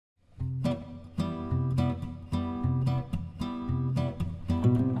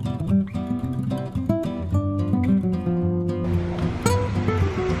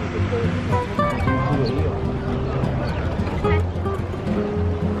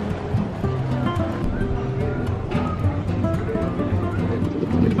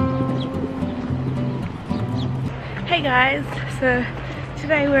Hey guys, so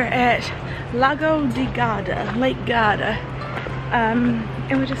today we're at Lago di Garda, Lake Garda, and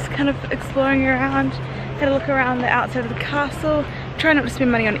we're just kind of exploring around. Had a look around the outside of the castle, try not to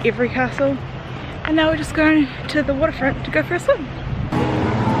spend money on every castle, and now we're just going to the waterfront to go for a swim.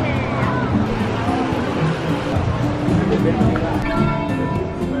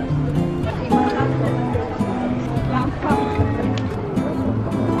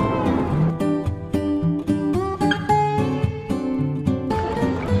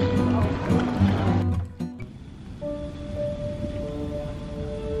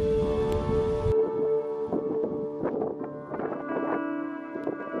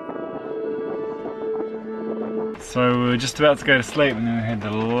 So we were just about to go to sleep and then we heard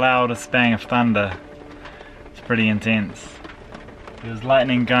the loudest bang of thunder. It's pretty intense. There's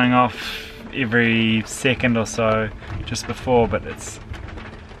lightning going off every second or so just before, but it's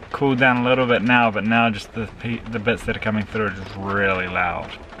cooled down a little bit now, but now just the bits that are coming through are just really loud.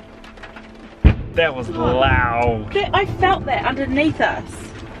 That was loud. I felt that underneath us.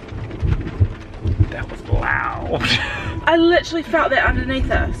 That was loud. I literally felt that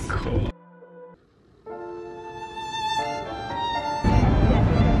underneath us. Cool.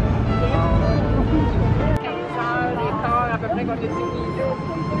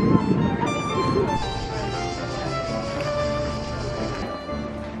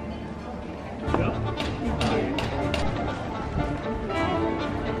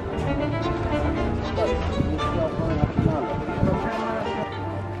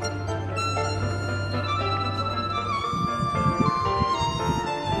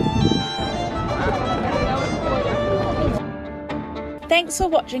 Thanks for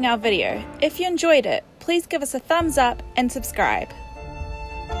watching our video. If you enjoyed it, please give us a thumbs up and subscribe.